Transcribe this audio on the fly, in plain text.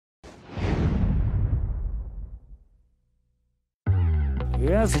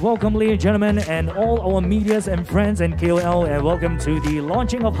Yes, welcome ladies and gentlemen and all our medias and friends in KL, and welcome to the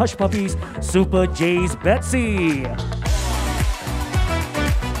launching of Hush Puppies Super-J Betsy.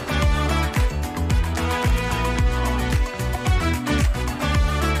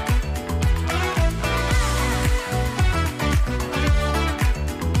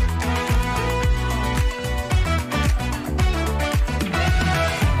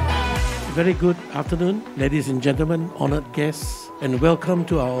 Very good afternoon, ladies and gentlemen, honored guests, and welcome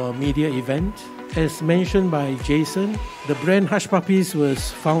to our media event. As mentioned by Jason, the brand Hush Puppies was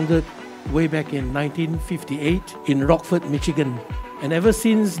founded way back in 1958 in Rockford, Michigan. And ever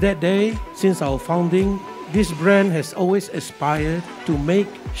since that day, since our founding, this brand has always aspired to make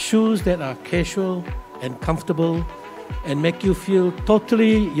shoes that are casual and comfortable and make you feel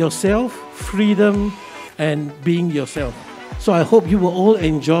totally yourself, freedom, and being yourself. So I hope you will all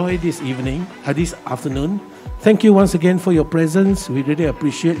enjoy this evening, this afternoon. Thank you once again for your presence. We really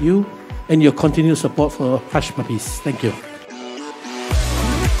appreciate you and your continued support for Hush Puppies. Thank you.